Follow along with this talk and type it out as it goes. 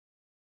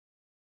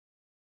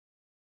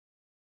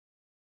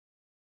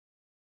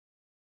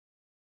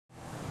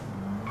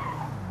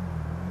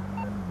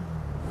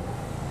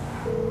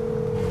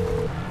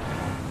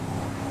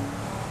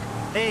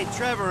Hey,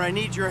 Trevor, I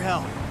need your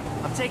help.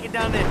 I'm taking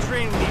down that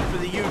training meet for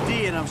the UD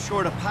and I'm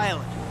short a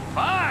pilot.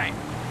 Fine!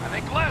 I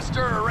think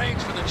Lester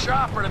arranged for the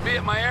chopper to be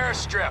at my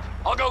airstrip.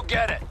 I'll go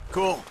get it.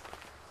 Cool.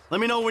 Let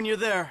me know when you're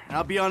there, and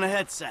I'll be on a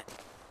headset.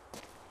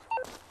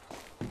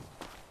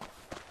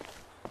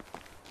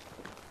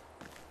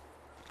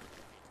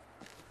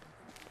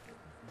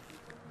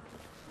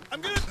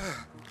 I'm gonna...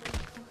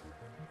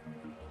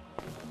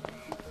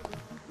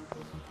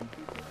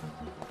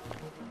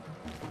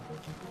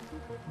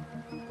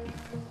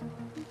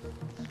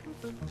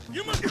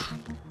 You must...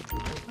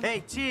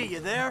 Hey, T, you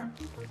there?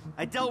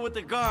 I dealt with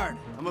the guard.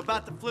 I'm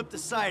about to flip the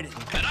siding.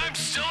 And I'm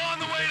still on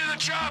the way to the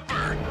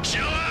chopper.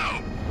 Chill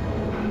out.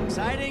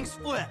 Siding's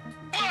flipped.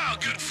 Wow,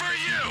 good for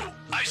you.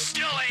 I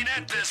still ain't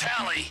at this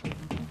heli.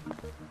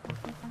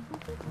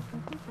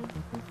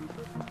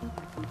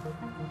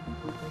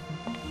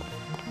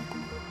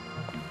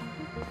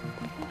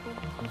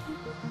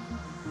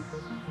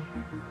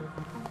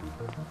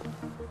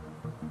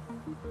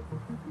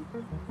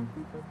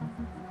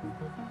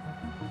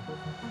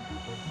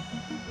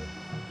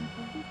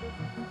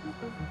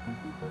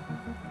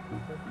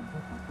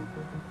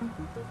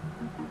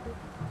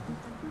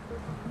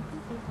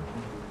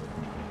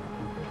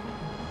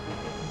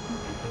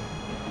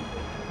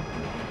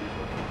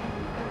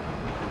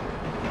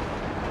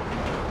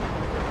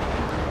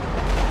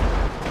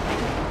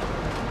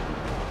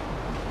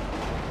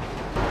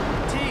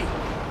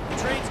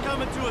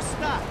 Coming to a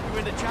stop. You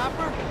in the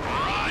chopper?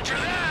 Roger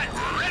that.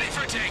 Ready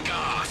for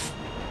takeoff.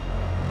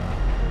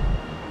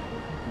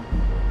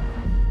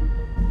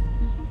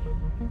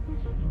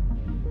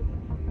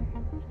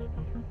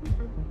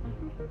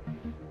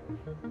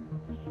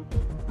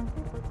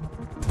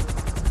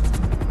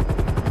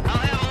 I'll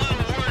have a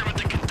little word with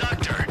the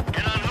conductor and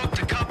unhook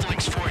the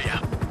couplings for you.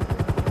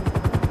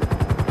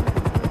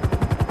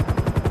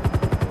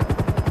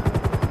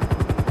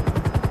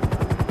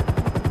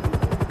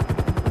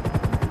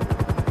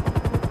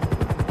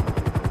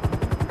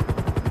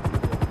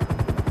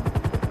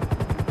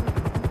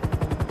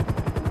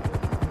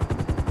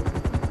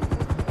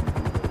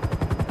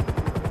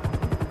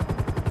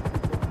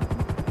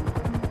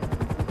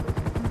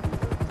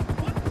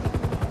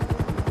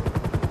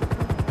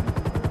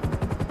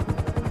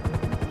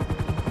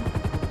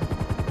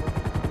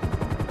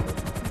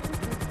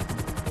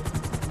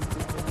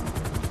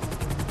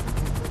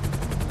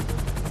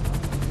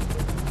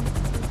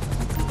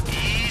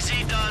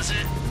 Does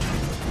it?